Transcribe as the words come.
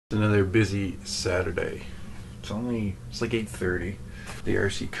Another busy Saturday. It's like 8:30. The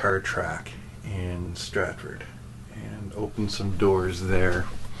RC car track in Stratford, and open some doors there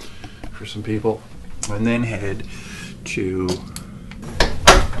for some people, and then head to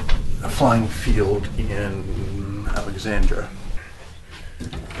a flying field in Alexandra.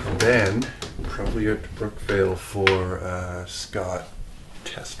 And then probably out to Brookvale for a Scott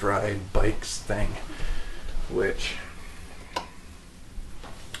test ride bikes thing, which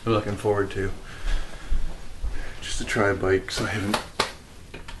I'm looking forward to. Just to try bikes I haven't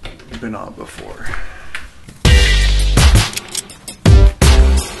been on before.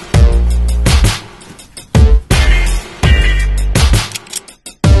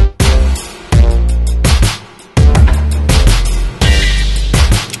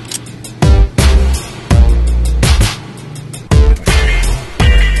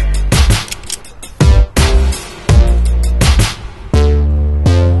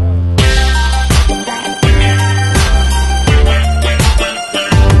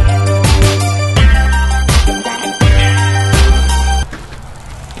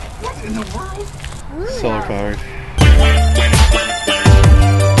 Solar powered.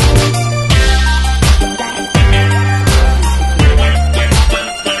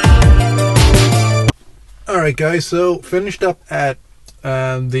 Alright guys, so finished up at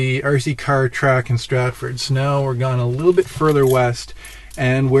the RC car track in Stratford. So now we're gone a little bit further west,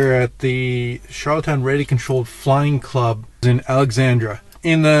 and we're at the Charlottetown Ready Controlled Flying Club in Alexandra.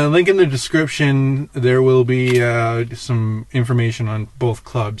 In the link in the description there will be some information on both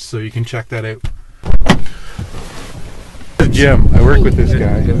clubs, so you can check that out. Jim, I work with this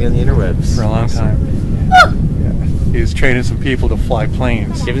guy on the interwebs for a long time. Yeah. He's training some people to fly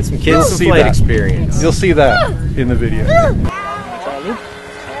planes. Giving some kids some flight experience. You'll see that in the video. Charlie?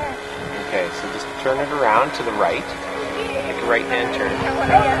 Okay, so just turn it around to the right. Make a right-hand turn.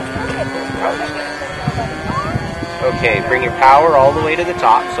 Okay, bring your power all the way to the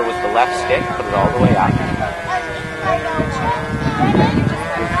top. So with the left stick, put it all the way up.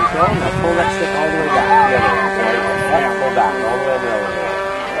 Now pull that stick all the way back. The other one. Pull back all the way in the middle.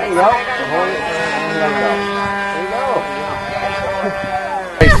 There you go.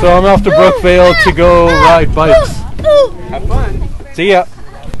 Hey, so I'm off to Brookvale to go ride bikes. Have fun. See ya.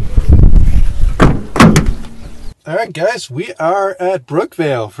 Alright guys, we are at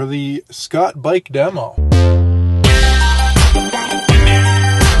Brookvale for the Scott bike demo.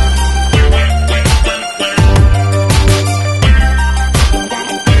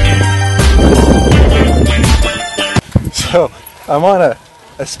 So I'm on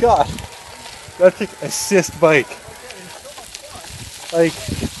a Scott electric assist bike. Like,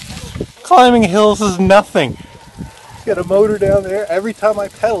 climbing hills is nothing. Got a motor down there. Every time I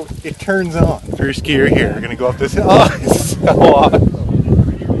pedal, it turns on. First gear here. We're gonna go up this hill. Oh, it's so awesome.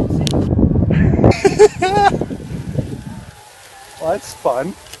 Well, that's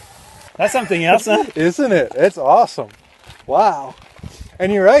fun. That's something else, huh? Isn't it? It's awesome. Wow.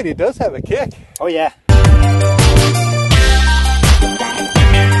 And you're right, it does have a kick. Oh yeah.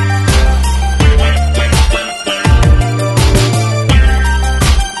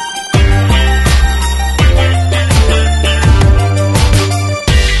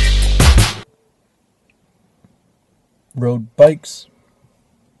 Rode bikes,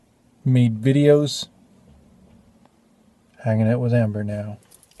 made videos, hanging out with Amber now.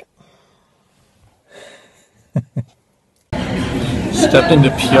 Stepped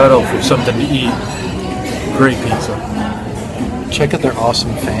into Piotto for something to eat. Great pizza. Check out their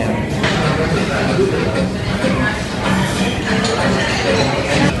awesome fan.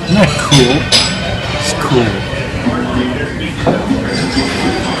 Isn't that cool? It's cool.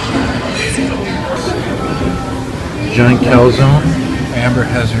 Giant calzone. Amber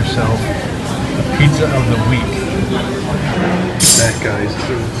has herself the pizza of the week. That, guys, is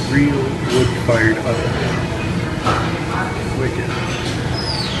a real wood-fired oven. Wicked.